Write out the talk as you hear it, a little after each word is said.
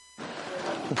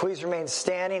Please remain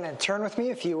standing and turn with me,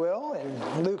 if you will,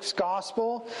 in Luke's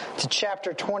Gospel to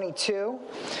chapter 22.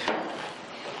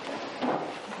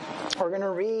 We're going to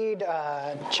read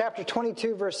chapter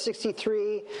 22, verse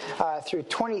 63 through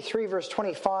 23, verse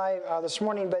 25 this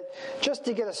morning. But just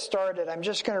to get us started, I'm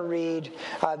just going to read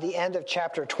the end of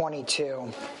chapter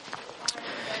 22.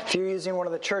 If you're using one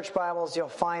of the church Bibles, you'll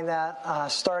find that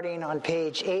starting on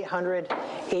page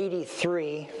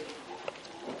 883.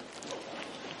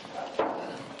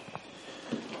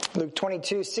 Luke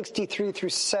 22, 63 through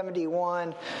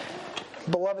 71.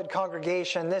 Beloved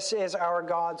congregation, this is our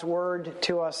God's word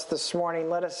to us this morning.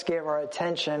 Let us give our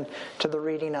attention to the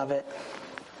reading of it.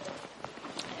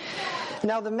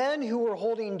 Now the men who were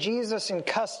holding Jesus in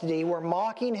custody were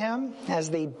mocking him as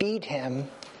they beat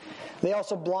him. They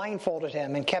also blindfolded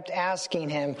him and kept asking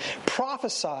him,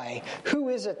 "Prophesy, who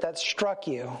is it that struck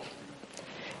you?"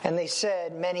 And they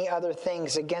said many other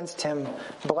things against him,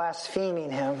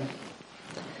 blaspheming him.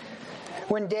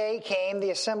 When day came,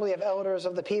 the assembly of elders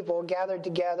of the people gathered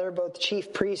together, both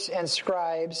chief priests and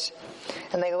scribes,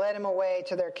 and they led him away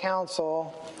to their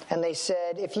council, and they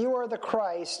said, "If you are the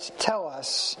Christ, tell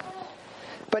us."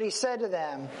 But he said to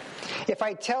them, "If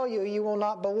I tell you, you will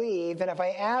not believe, and if I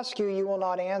ask you, you will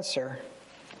not answer.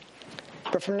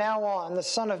 But from now on, the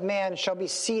Son of Man shall be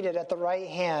seated at the right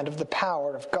hand of the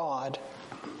power of God."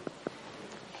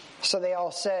 So they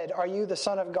all said, "Are you the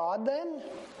Son of God then?"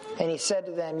 And he said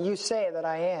to them, "You say that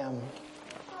I am."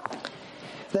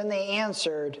 Then they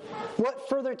answered, "What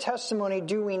further testimony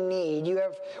do we need?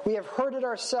 We have heard it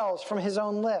ourselves from his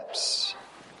own lips."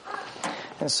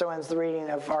 And so ends the reading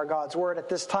of our God's word. At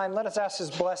this time, let us ask his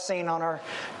blessing on our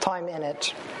time in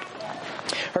it.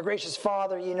 Our gracious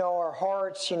Father, you know our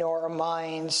hearts, you know our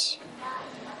minds.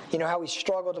 You know how we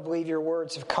struggle to believe your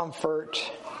words of comfort.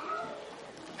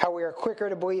 How we are quicker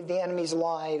to believe the enemy's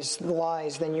lies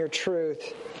than your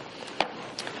truth.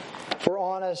 If we're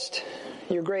honest,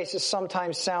 your grace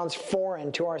sometimes sounds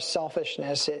foreign to our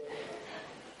selfishness. It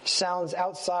sounds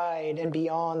outside and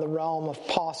beyond the realm of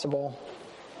possible.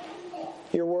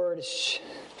 Your word is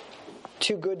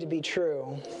too good to be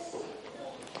true.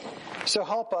 So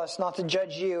help us not to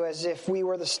judge you as if we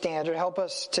were the standard. Help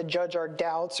us to judge our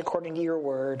doubts according to your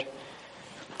word.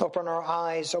 Open our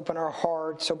eyes, open our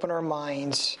hearts, open our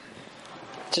minds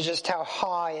to just how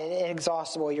high and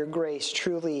inexhaustible your grace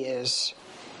truly is.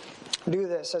 Do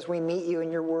this as we meet you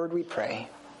in your word, we pray.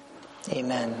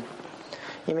 Amen.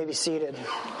 You may be seated.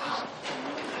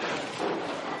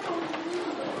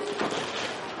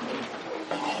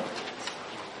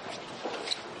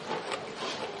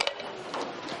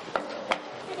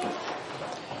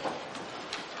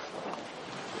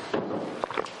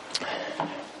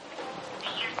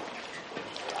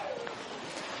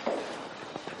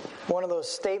 One of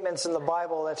those statements in the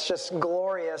Bible that's just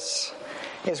glorious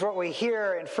is what we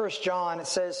hear in 1 John. It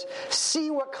says,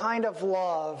 "See what kind of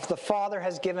love the Father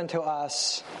has given to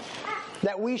us,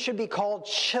 that we should be called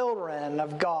children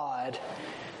of God,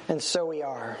 and so we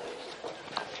are."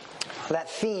 That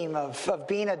theme of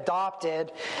being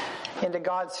adopted into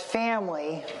God's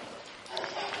family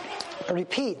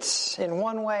repeats in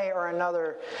one way or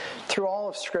another through all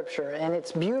of Scripture, and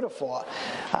it's beautiful.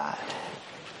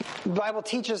 The Bible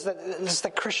teaches that as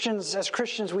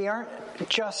Christians, we aren't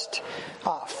just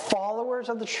followers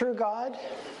of the true God,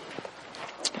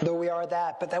 though we are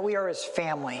that, but that we are his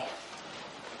family.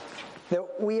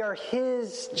 That we are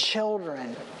his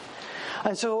children.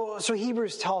 And so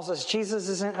Hebrews tells us Jesus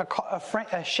isn't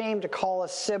ashamed to call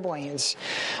us siblings.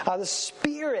 The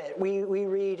Spirit, we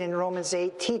read in Romans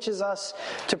 8, teaches us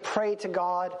to pray to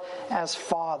God as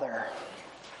Father.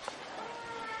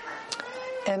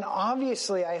 And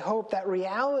obviously, I hope that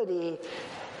reality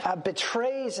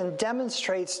betrays and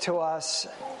demonstrates to us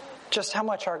just how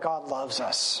much our God loves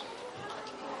us.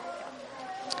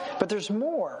 But there's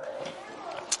more.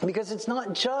 Because it's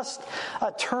not just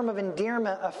a term of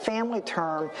endearment, a family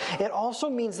term. It also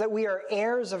means that we are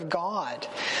heirs of God.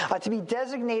 To be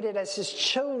designated as his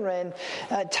children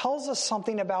tells us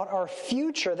something about our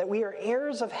future, that we are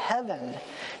heirs of heaven,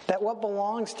 that what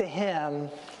belongs to him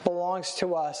belongs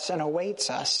to us and awaits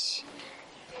us.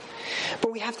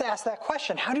 But we have to ask that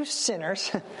question: how do sinners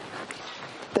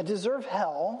that deserve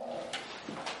hell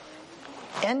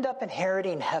end up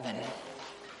inheriting heaven?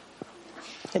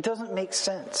 It doesn't make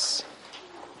sense.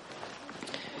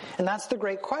 And that's the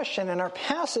great question, and our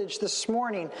passage this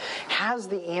morning has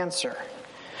the answer.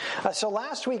 So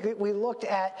last week we looked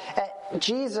at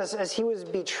Jesus as he was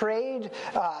betrayed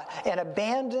and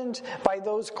abandoned by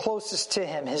those closest to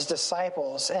him, his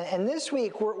disciples. And this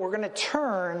week we're going to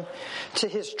turn to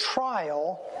his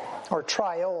trial or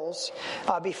trials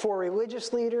before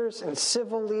religious leaders and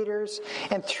civil leaders.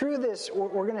 And through this,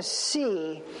 we're going to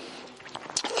see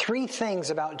three things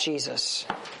about Jesus.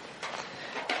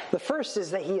 The first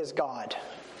is that he is God.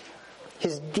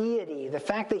 His deity, the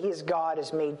fact that he is God,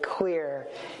 is made clear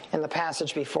in the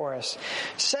passage before us.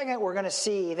 Second, we're going to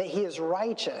see that he is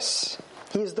righteous.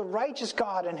 He is the righteous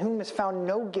God in whom is found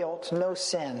no guilt, no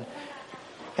sin.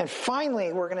 And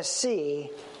finally, we're going to see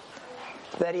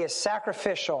that he is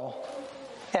sacrificial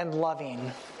and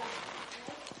loving.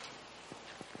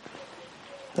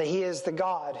 That he is the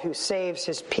God who saves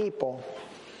his people,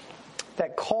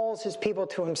 that calls his people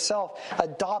to himself,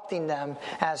 adopting them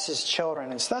as his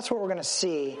children. And so that's what we're going to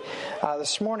see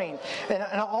this morning. And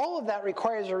all of that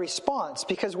requires a response,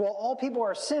 because while all people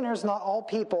are sinners, not all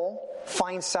people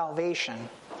find salvation.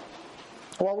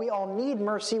 While we all need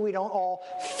mercy, we don't all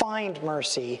find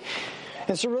mercy.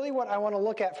 And so really what I want to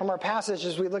look at from our passage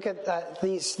as we look at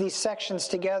these sections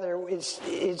together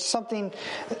is something,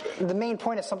 the main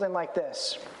point is something like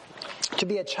this. To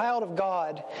be a child of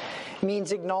God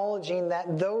means acknowledging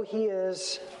that though he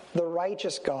is the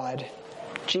righteous God,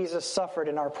 Jesus suffered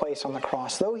in our place on the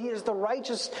cross. Though he is the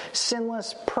righteous,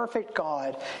 sinless, perfect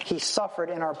God, he suffered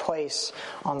in our place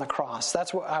on the cross.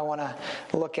 That's what I want to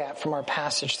look at from our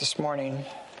passage this morning.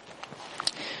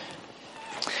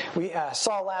 We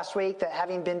saw last week that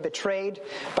having been betrayed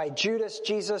by Judas,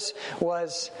 Jesus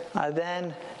was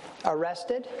then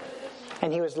arrested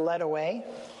and he was led away.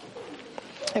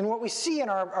 And what we see in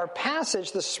our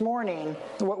passage this morning,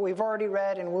 what we've already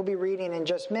read and we'll be reading in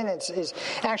just minutes, is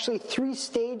actually three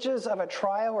stages of a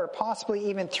trial, or possibly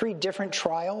even three different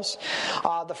trials.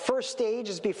 The first stage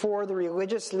is before the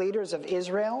religious leaders of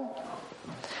Israel.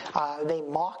 They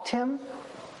mocked him.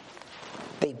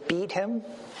 They beat him.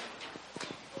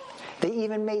 They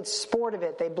even made sport of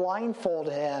it. They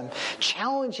blindfolded him,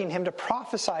 challenging him to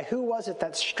prophesy who was it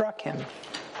that struck him.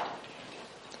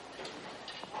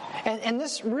 And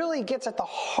this really gets at the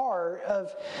heart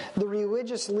of the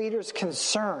religious leaders'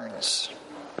 concerns.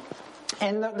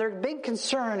 And their big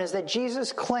concern is that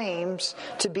Jesus claims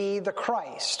to be the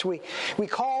Christ. We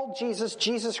call Jesus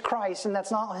Jesus Christ, and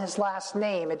that's not his last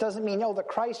name. It doesn't mean, the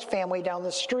Christ family down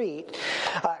the street.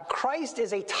 Christ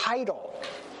is a title,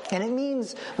 and it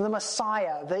means the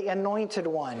Messiah, the anointed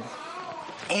one.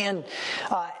 And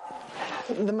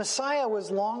the Messiah was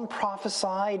long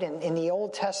prophesied in the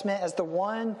Old Testament as the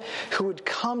one who would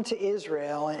come to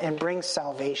Israel and bring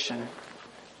salvation.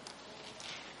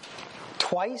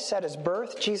 Twice at his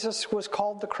birth, Jesus was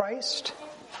called the Christ.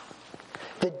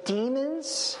 The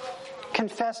demons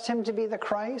confessed him to be the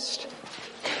Christ.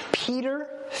 Peter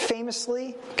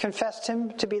famously confessed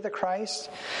him to be the Christ.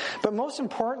 But most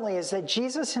importantly is that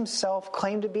Jesus himself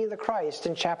claimed to be the Christ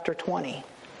in chapter 20.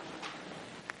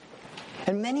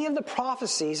 And many of the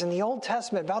prophecies in the Old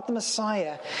Testament about the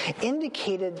Messiah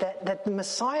indicated that the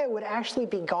Messiah would actually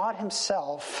be God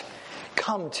himself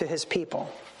come to his people.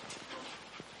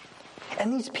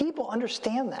 And these people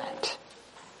understand that.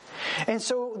 And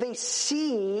so they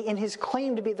see in his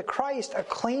claim to be the Christ a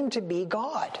claim to be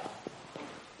God.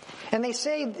 And they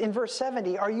say in verse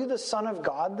 70, "Are you the Son of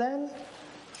God then?"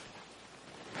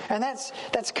 And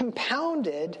that's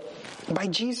compounded by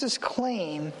Jesus'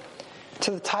 claim to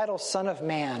the title Son of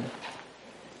Man,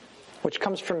 which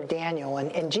comes from Daniel.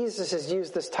 And Jesus has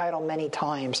used this title many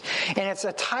times. And it's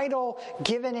a title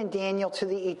given in Daniel to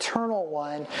the Eternal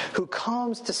One who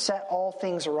comes to set all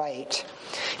things right.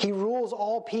 He rules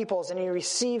all peoples and he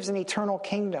receives an eternal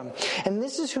kingdom. And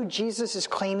this is who Jesus is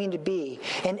claiming to be.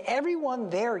 And everyone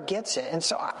there gets it. And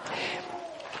so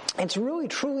it's really,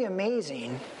 truly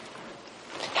amazing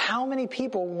how many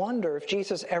people wonder if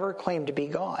Jesus ever claimed to be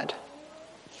God.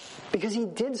 Because he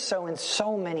did so in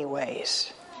so many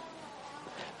ways.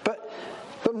 But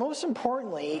most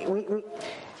importantly,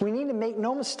 we need to make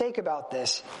no mistake about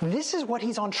this. This is what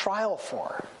he's on trial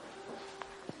for.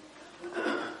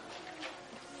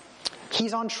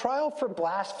 He's on trial for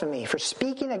blasphemy, for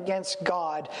speaking against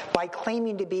God by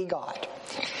claiming to be God.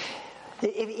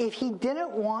 If he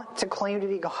didn't want to claim to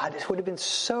be God, it would have been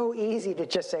so easy to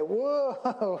just say,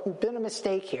 "Whoa, been a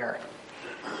mistake here."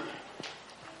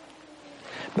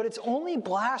 But it's only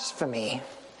blasphemy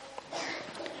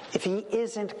if he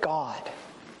isn't God.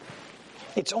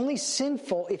 It's only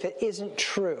sinful if it isn't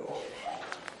true.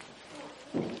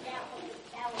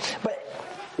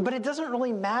 But it doesn't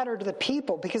really matter to the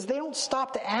people because they don't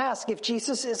stop to ask if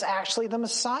Jesus is actually the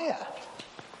Messiah.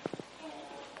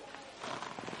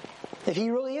 If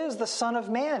he really is the Son of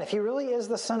Man, if he really is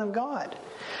the Son of God.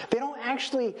 They don't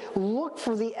actually look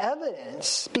for the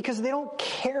evidence because they don't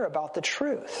care about the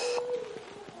truth.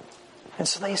 And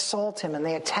so they assault him and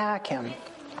they attack him.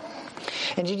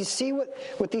 And did you see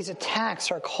what these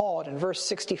attacks are called in verse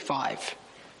 65?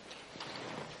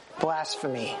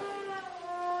 Blasphemy.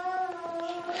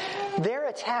 Their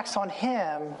attacks on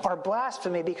him are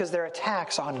blasphemy because they're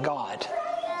attacks on God.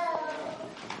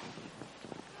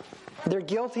 They're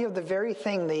guilty of the very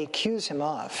thing they accuse him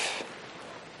of.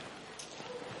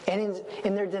 And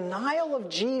in their denial of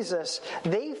Jesus,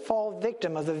 they fall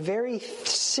victim of the very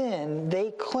sin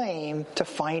they claim to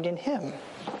find in him.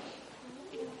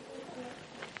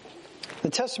 The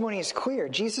testimony is clear.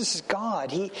 Jesus is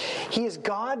God. He is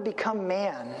God become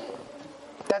man.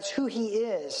 That's who he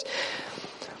is.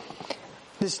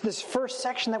 This first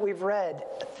section that we've read,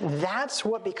 that's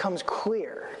what becomes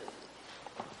clear.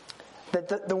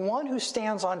 That the one who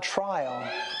stands on trial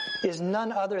is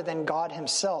none other than God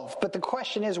himself. But the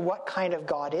question is, what kind of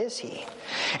God is he?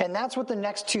 And that's what the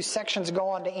next two sections go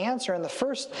on to answer. And the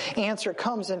first answer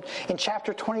comes in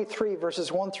chapter 23,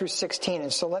 verses 1 through 16.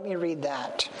 And so let me read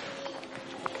that.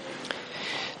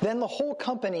 Then the whole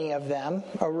company of them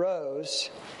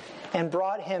arose and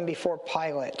brought him before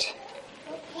Pilate.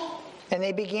 And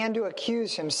they began to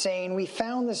accuse him, saying, "We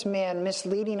found this man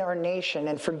misleading our nation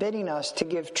and forbidding us to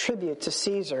give tribute to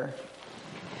Caesar,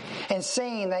 and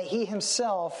saying that he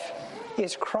himself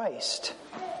is Christ,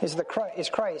 is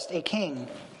Christ, a king."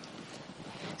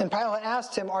 And Pilate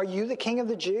asked him, "Are you the king of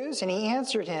the Jews?" And he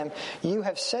answered him, "You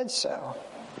have said so."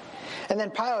 And then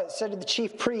Pilate said to the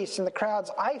chief priests and the crowds,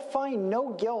 "I find no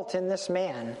guilt in this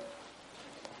man."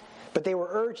 But they were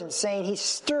urgent, saying, "He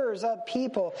stirs up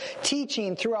people,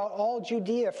 teaching throughout all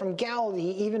Judea, from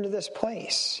Galilee even to this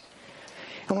place."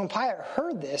 And when Pilate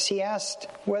heard this, he asked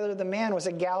whether the man was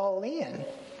a Galilean.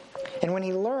 And when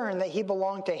he learned that he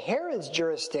belonged to Herod's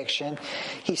jurisdiction,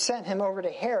 he sent him over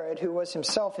to Herod, who was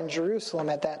himself in Jerusalem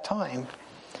at that time.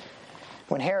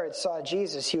 When Herod saw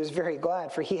Jesus, he was very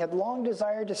glad, for he had long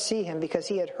desired to see him, because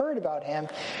he had heard about him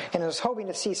and was hoping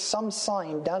to see some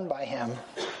sign done by him.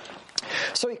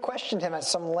 So he questioned him at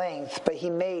some length, but he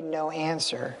made no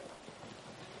answer.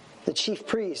 The chief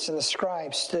priests and the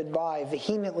scribes stood by,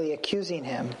 vehemently accusing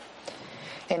him.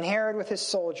 And Herod with his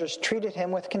soldiers treated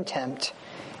him with contempt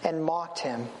and mocked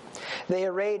him. They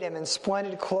arrayed him in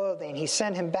splendid clothing. He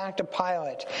sent him back to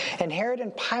Pilate. And Herod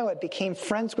and Pilate became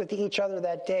friends with each other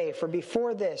that day, for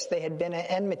before this they had been at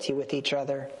enmity with each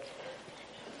other.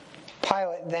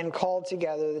 Pilate then called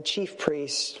together the chief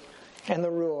priests and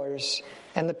the rulers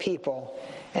and the people,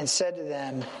 and said to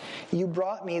them, "You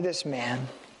brought me this man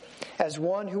as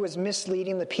one who was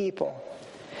misleading the people.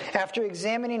 After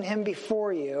examining him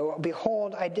before you,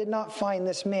 behold, I did not find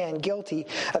this man guilty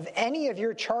of any of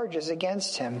your charges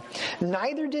against him.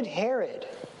 Neither did Herod,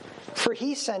 for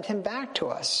he sent him back to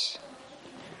us.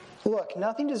 Look,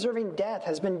 nothing deserving death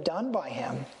has been done by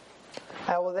him.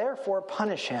 I will therefore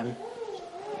punish him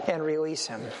and release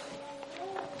him."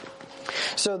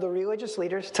 So the religious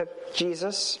leaders took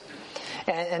Jesus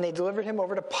and they delivered him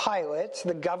over to Pilate,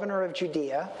 the governor of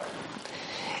Judea.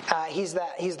 He's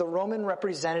the Roman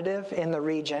representative in the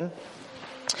region.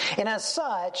 And as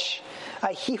such,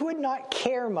 he would not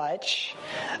care much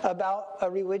about a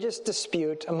religious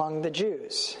dispute among the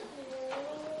Jews.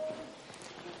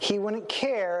 He wouldn't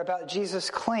care about Jesus'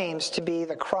 claims to be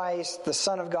the Christ, the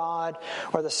Son of God,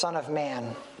 or the Son of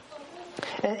Man.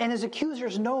 And his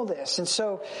accusers know this, and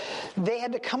so they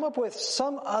had to come up with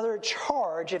some other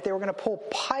charge if they were going to pull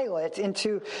Pilate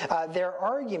into their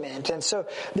argument. And so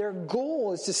their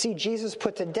goal is to see Jesus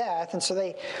put to death, and so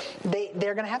they're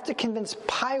going to have to convince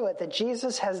Pilate that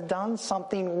Jesus has done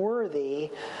something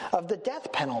worthy of the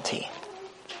death penalty.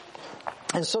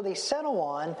 And so they settle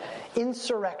on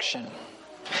insurrection.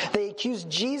 They accused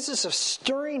Jesus of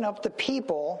stirring up the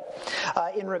people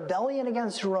in rebellion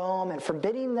against Rome and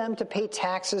forbidding them to pay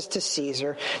taxes to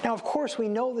Caesar. Now, of course, we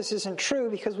know this isn't true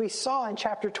because we saw in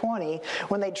chapter 20,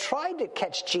 when they tried to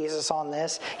catch Jesus on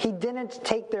this, he didn't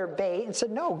take their bait and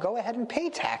said, "No, go ahead and pay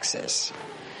taxes."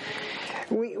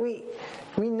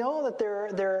 We know that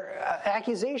their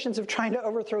accusations of trying to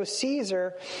overthrow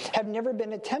Caesar have never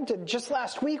been attempted. Just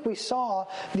last week we saw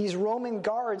these Roman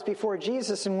guards before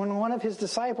Jesus, and when one of his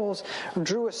disciples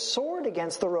drew a sword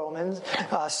against the Roman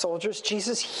soldiers,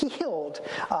 Jesus healed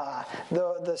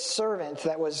the servant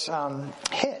that was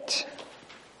hit.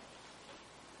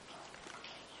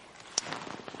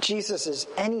 Jesus is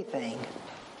anything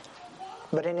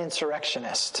but an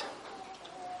insurrectionist.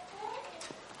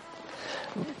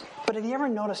 But have you ever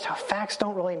noticed how facts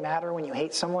don't really matter when you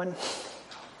hate someone?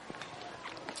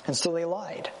 And so they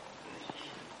lied.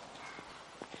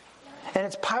 And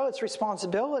it's Pilate's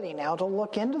responsibility now to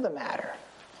look into the matter,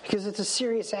 because it's a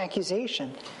serious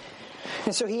accusation.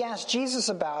 And so he asked Jesus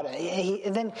about it.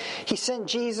 And then he sent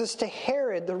Jesus to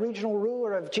Herod, the regional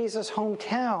ruler of Jesus'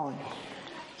 hometown.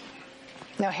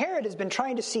 Now, Herod has been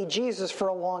trying to see Jesus for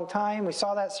a long time. We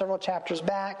saw that several chapters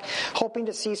back, hoping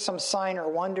to see some sign or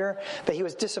wonder, but he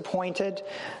was disappointed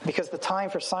because the time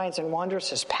for signs and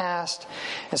wonders has passed.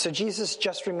 And so Jesus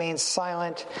just remains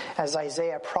silent, as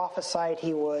Isaiah prophesied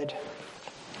he would.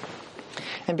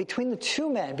 And between the two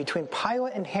men, between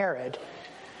Pilate and Herod,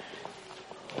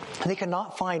 they could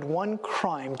not find one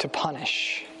crime to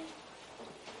punish.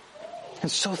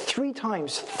 And so three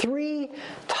times,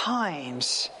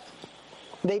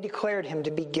 they declared him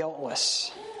to be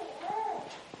guiltless.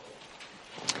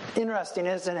 Interesting,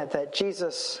 isn't it, that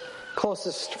Jesus'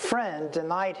 closest friend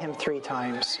denied him 3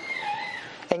 times.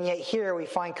 And yet here we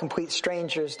find complete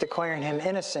strangers declaring him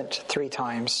innocent 3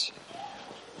 times.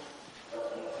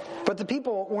 But the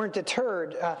people weren't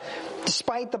deterred.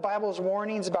 Despite the Bible's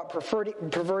warnings about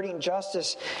perverting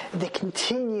justice, they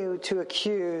continue to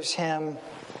accuse him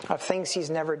of things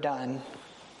he's never done.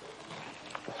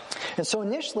 And so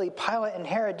initially, Pilate and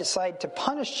Herod decided to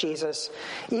punish Jesus,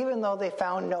 even though they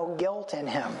found no guilt in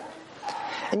him.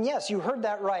 And yes, you heard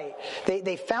that right.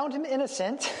 They found him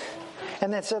innocent,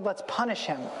 and then said, let's punish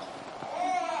him.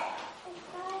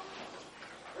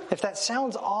 If that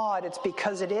sounds odd, it's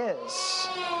because it is.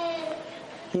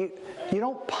 You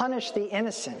don't punish the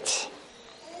innocent.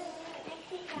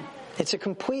 It's a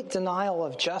complete denial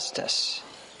of justice.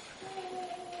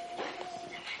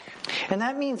 And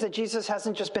that means that Jesus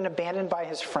hasn't just been abandoned by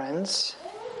his friends.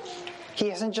 He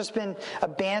hasn't just been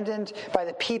abandoned by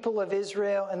the people of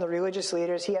Israel and the religious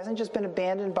leaders. He hasn't just been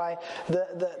abandoned by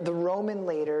the Roman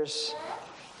leaders,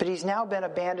 but he's now been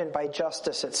abandoned by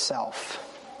justice itself.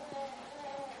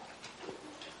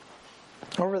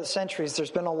 Over the centuries,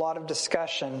 there's been a lot of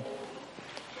discussion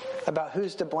about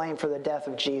who's to blame for the death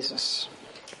of Jesus.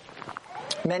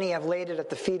 Many have laid it at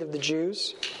the feet of the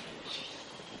Jews.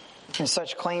 And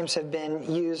such claims have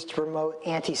been used to promote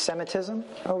anti-Semitism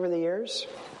over the years.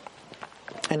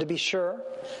 And to be sure,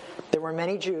 there were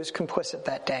many Jews complicit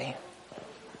that day.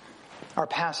 Our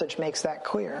passage makes that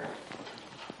clear.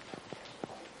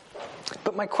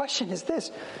 But my question is this: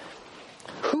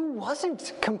 who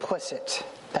wasn't complicit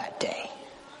that day?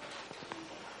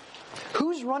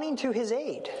 Who's running to his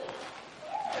aid?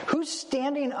 Who's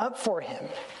standing up for him?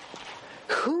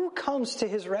 Who comes to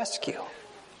his rescue?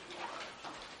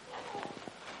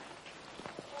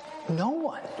 No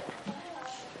one.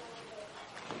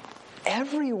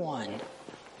 Everyone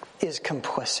is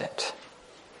complicit.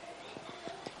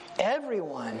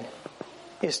 Everyone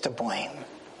is to blame.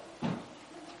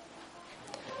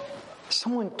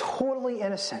 Someone totally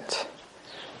innocent,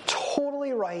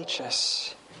 totally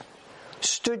righteous,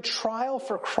 stood trial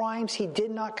for crimes he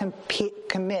did not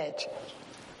commit,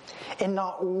 and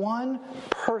not one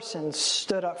person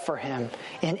stood up for him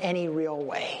in any real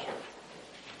way.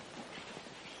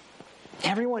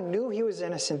 Everyone knew he was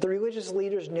innocent. The religious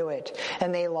leaders knew it,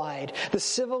 and they lied. The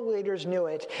civil leaders knew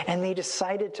it, and they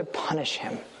decided to punish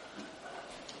him.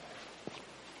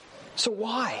 So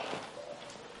why?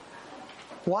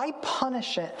 Why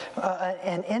punish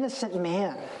an innocent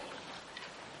man?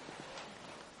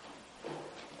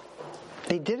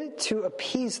 They did it to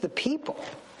appease the people.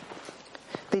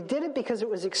 They did it because it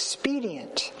was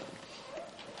expedient.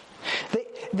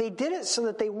 They did it so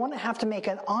that they wouldn't have to make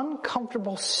an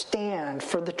uncomfortable stand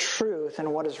for the truth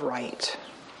and what is right.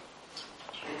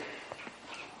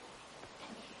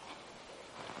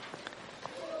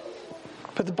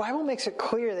 But the Bible makes it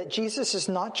clear that Jesus is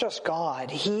not just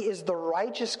God. He is the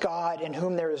righteous God in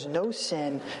whom there is no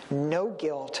sin, no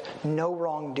guilt, no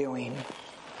wrongdoing.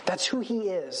 That's who he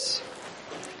is.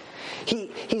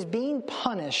 He's being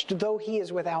punished though he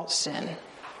is without sin.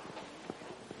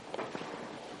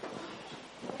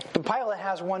 But Pilate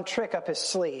has one trick up his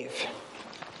sleeve.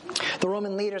 The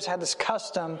Roman leaders had this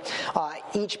custom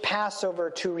each Passover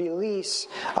to release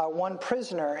one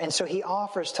prisoner, and so he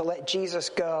offers to let Jesus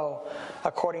go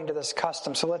according to this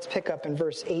custom. So let's pick up in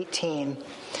verse 18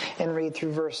 and read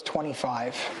through verse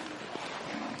 25.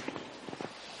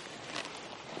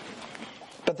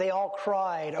 But they all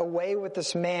cried, "Away with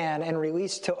this man, and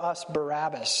release to us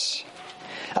Barabbas,"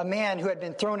 a man who had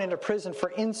been thrown into prison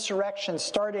for insurrection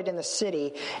started in the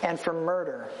city and for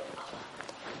murder.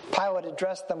 Pilate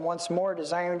addressed them once more,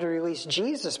 desiring to release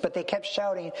Jesus, but they kept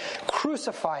shouting,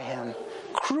 "Crucify him!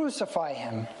 Crucify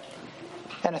him!"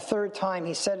 And a third time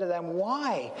he said to them,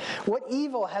 "Why? What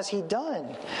evil has he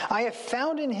done? I have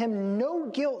found in him no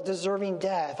guilt deserving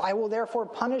death. I will therefore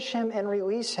punish him and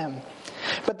release him."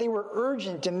 But they were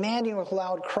urgent, demanding with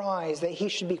loud cries that he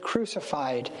should be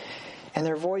crucified, and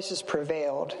their voices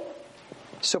prevailed.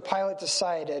 So Pilate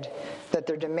decided that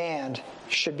their demand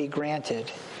should be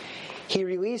granted. He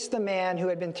released the man who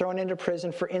had been thrown into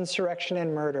prison for insurrection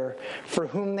and murder, for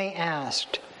whom they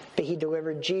asked, but he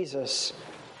delivered Jesus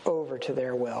over to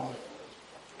their will.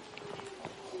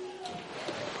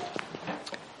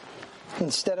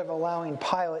 Instead of allowing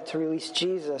Pilate to release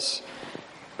Jesus,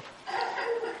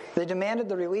 they demanded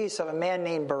the release of a man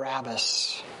named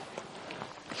Barabbas.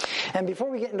 And before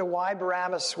we get into why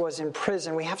Barabbas was in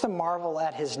prison, we have to marvel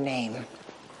at his name.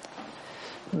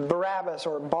 Barabbas,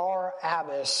 or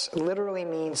Bar-Abbas, literally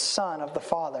means son of the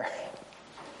Father.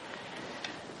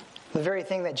 The very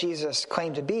thing that Jesus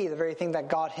claimed to be, the very thing that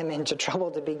got him into trouble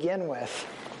to begin with.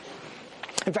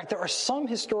 In fact, there are some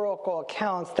historical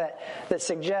accounts that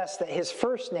suggest that his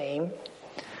first name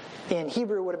in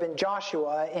Hebrew would have been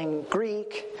Joshua, in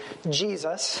Greek,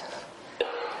 Jesus,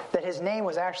 that his name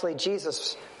was actually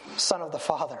Jesus, son of the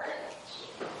Father.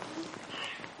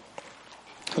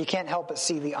 You can't help but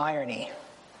see the irony.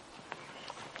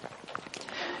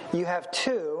 You have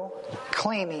two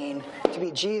claiming to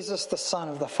be Jesus, the Son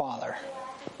of the Father.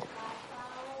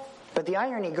 But the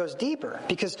irony goes deeper,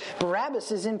 because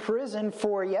Barabbas is in prison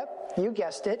for, yep, you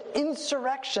guessed it,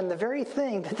 insurrection, the very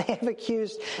thing that they have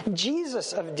accused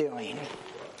Jesus of doing.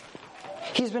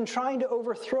 He's been trying to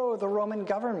overthrow the Roman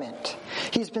government.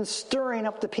 He's been stirring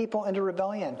up the people into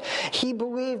rebellion. He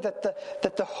believed that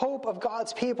the hope of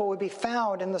God's people would be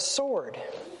found in the sword.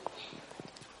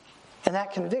 And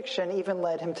that conviction even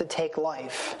led him to take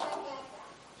life.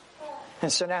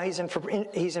 And so now he's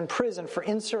in prison for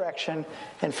insurrection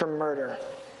and for murder,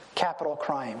 capital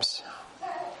crimes,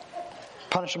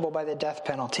 punishable by the death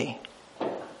penalty.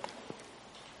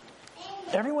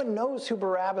 Everyone knows who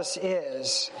Barabbas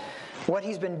is, what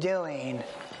he's been doing,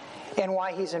 and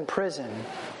why he's in prison.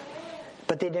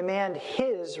 But they demand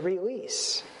his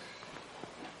release.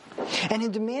 And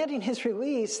in demanding his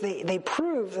release, they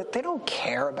prove that they don't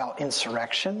care about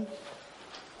insurrection.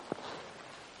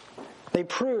 They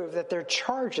prove that their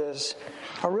charges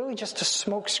are really just a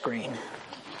smokescreen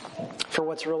for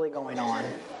what's really going on.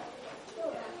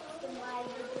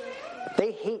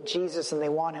 They hate Jesus and they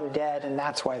want him dead, and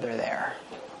that's why they're there.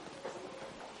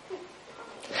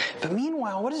 But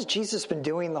meanwhile, what has Jesus been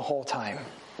doing the whole time?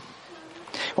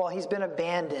 While he's been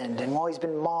abandoned, and while he's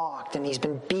been mocked, and he's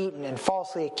been beaten and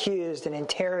falsely accused and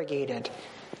interrogated,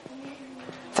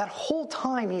 that whole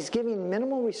time he's giving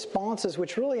minimal responses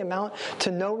which really amount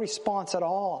to no response at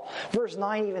all. Verse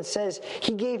 9 even says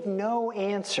he gave no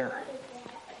answer.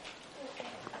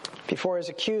 Before his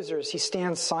accusers, he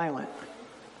stands silent.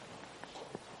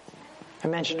 I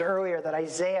mentioned earlier that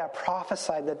Isaiah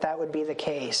prophesied that would be the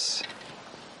case.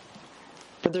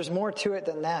 But there's more to it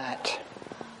than that.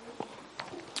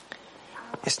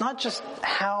 It's not just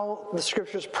how the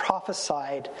Scriptures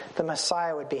prophesied the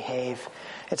Messiah would behave.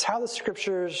 It's how the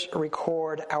Scriptures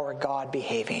record our God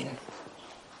behaving.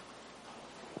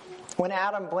 When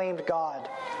Adam blamed God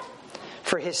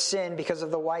for his sin because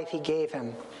of the wife he gave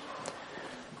him,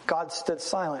 God stood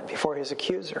silent before his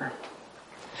accuser.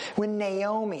 When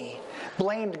Naomi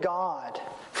blamed God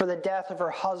for the death of her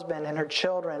husband and her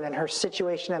children and her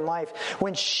situation in life,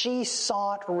 when she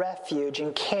sought refuge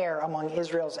and care among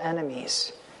Israel's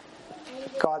enemies,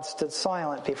 God stood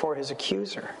silent before his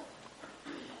accuser.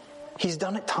 He's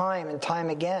done it time and time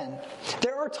again.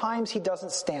 There are times he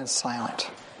doesn't stand silent.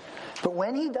 But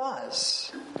when he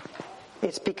does,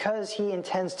 it's because he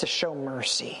intends to show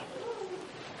mercy.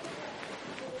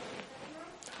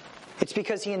 It's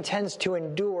because he intends to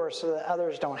endure so that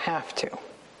others don't have to.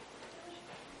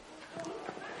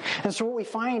 And so what we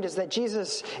find is that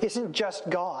Jesus isn't just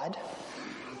God.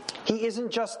 He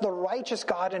isn't just the righteous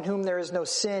God in whom there is no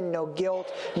sin, no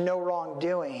guilt, no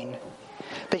wrongdoing.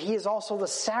 But he is also the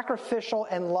sacrificial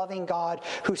and loving God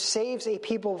who saves a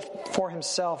people for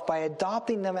himself by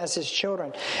adopting them as his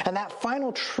children. And that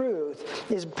final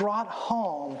truth is brought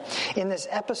home in this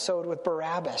episode with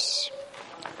Barabbas.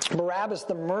 Barabbas,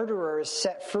 the murderer, is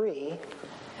set free,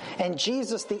 and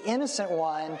Jesus, the innocent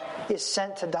one, is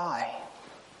sent to die.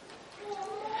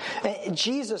 And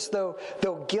Jesus, though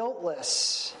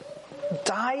guiltless,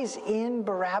 dies in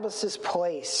Barabbas'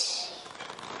 place.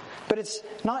 But it's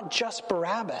not just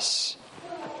Barabbas.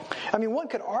 I mean, one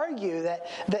could argue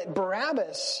that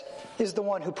Barabbas is the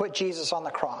one who put Jesus on the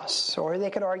cross. Or they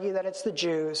could argue that it's the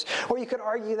Jews. Or you could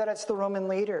argue that it's the Roman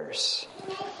leaders.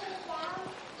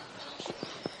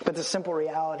 But the simple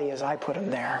reality is I put him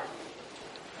there.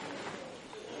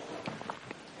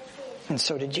 And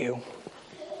so did you.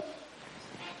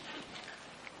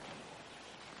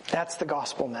 That's the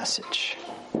gospel message.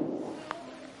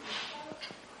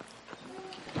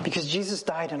 Because Jesus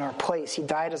died in our place. He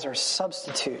died as our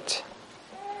substitute.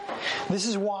 This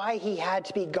is why he had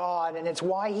to be God, and it's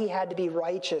why he had to be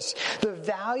righteous. The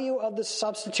value of the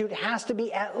substitute has to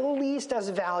be at least as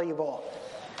valuable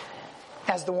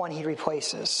as the one he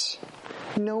replaces.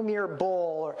 No mere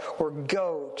bull or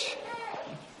goat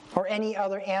or any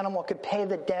other animal could pay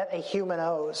the debt a human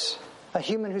owes, a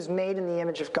human who's made in the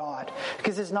image of God,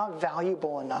 because it's not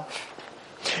valuable enough.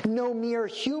 No mere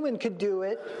human could do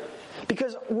it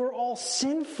because we're all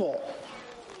sinful.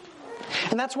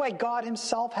 And that's why God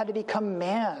himself had to become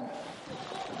man.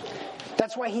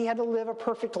 That's why he had to live a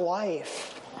perfect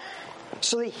life,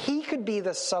 so that he could be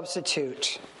the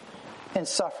substitute and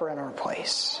suffer in our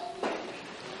place.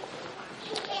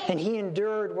 And he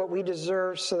endured what we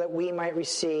deserve so that we might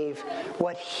receive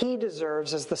what he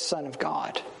deserves as the Son of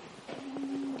God.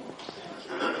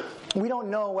 We don't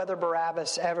know whether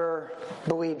Barabbas ever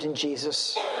believed in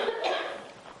Jesus,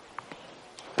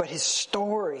 but his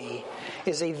story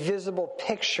is a visible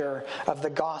picture of the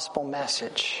gospel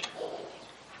message.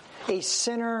 A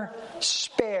sinner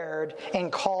spared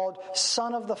and called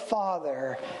Son of the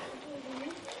Father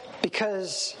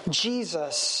because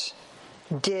Jesus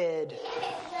did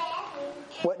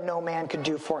what no man could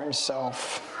do for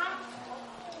himself.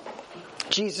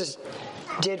 Jesus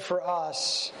did for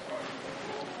us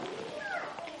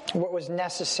what was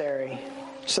necessary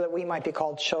so that we might be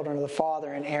called children of the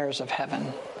Father and heirs of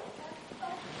heaven.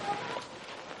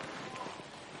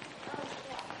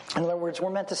 In other words,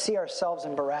 we're meant to see ourselves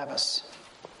in Barabbas.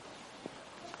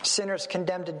 Sinners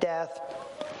condemned to death,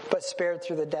 but spared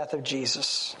through the death of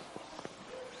Jesus.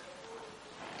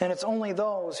 And it's only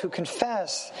those who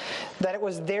confess that it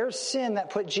was their sin that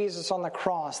put Jesus on the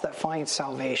cross that find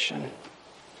salvation.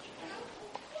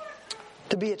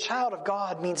 To be a child of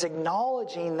God means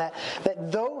acknowledging that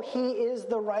though he is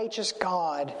the righteous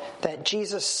God, that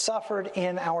Jesus suffered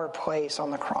in our place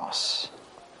on the cross.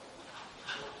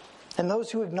 And those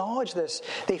who acknowledge this,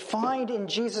 they find in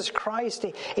Jesus Christ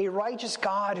a righteous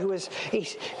God who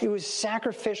is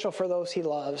sacrificial for those he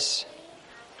loves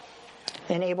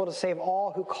and able to save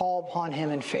all who call upon him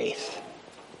in faith.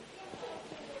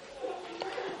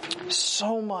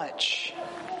 So much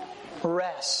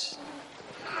rests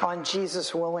on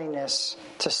Jesus' willingness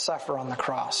to suffer on the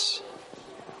cross.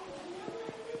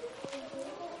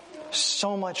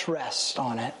 So much rests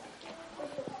on it.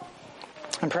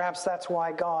 And perhaps that's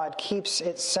why God keeps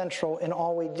it central in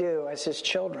all we do as his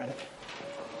children.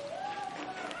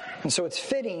 And so it's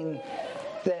fitting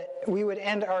that we would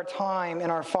end our time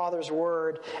in our Father's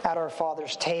Word at our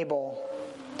Father's table,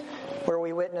 where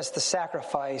we witness the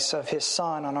sacrifice of his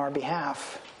Son on our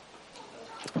behalf.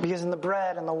 Because in the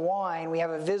bread and the wine, we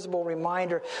have a visible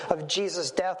reminder of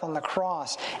Jesus' death on the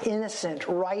cross. Innocent,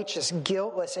 righteous,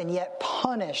 guiltless, and yet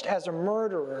punished as a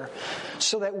murderer,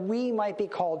 so that we might be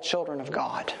called children of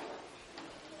God.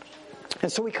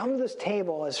 And so we come to this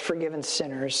table as forgiven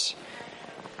sinners.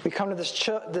 We come to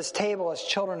this table as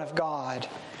children of God.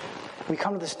 We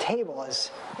come to this table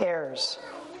as heirs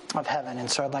of heaven. And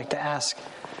so I'd like to ask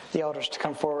the elders to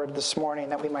come forward this morning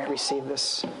that we might receive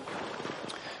this.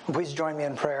 Please join me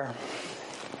in prayer.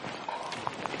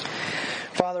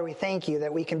 Father, we thank you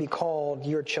that we can be called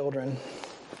your children,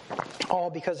 all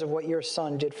because of what your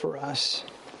Son did for us.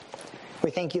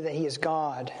 We thank you that he is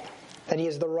God, that he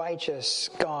is the righteous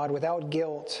God without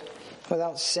guilt,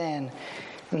 without sin,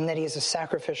 and that he is a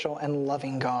sacrificial and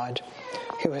loving God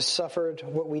who has suffered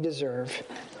what we deserve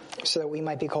so that we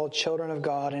might be called children of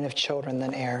God, and if children,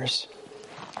 then heirs.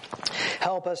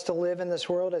 Help us to live in this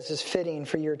world as is fitting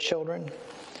for your children,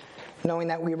 knowing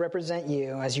that we represent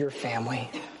you as your family.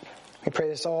 We pray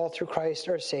this all through Christ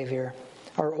our Savior,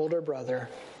 our older brother,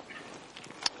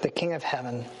 the King of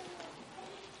heaven.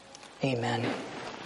 Amen.